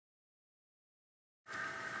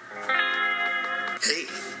Hey.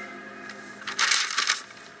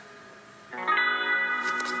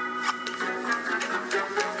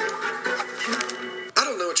 I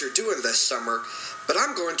don't know what you're doing this summer, but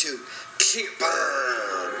I'm going to Camp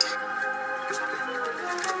Bond.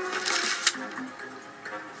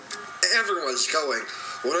 Everyone's going.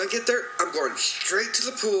 When I get there, I'm going straight to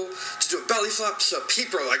the pool to do a belly flop so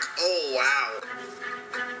people are like, oh wow.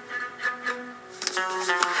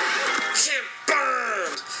 Camp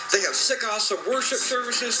Bond! They have sick awesome worship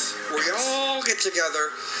services where we all get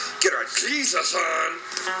together, get our Jesus on.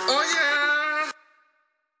 Oh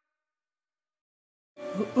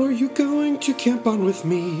yeah! Are you going to camp on with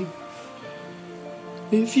me?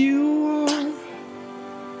 If you are,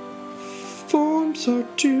 forms are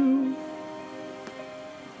due.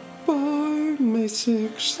 By May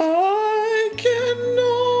 6th, I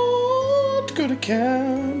cannot go to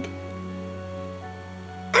camp.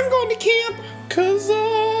 I'm going to camp, 'cause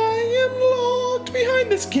I am locked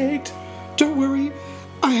behind this gate. Don't worry,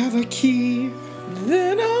 I have a key.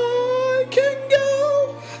 Then I can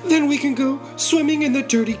go. Then we can go swimming in the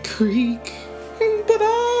dirty creek. But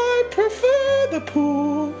I prefer the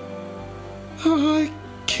pool. I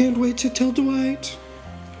can't wait to tell Dwight.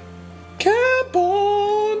 Camp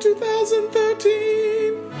on 2013.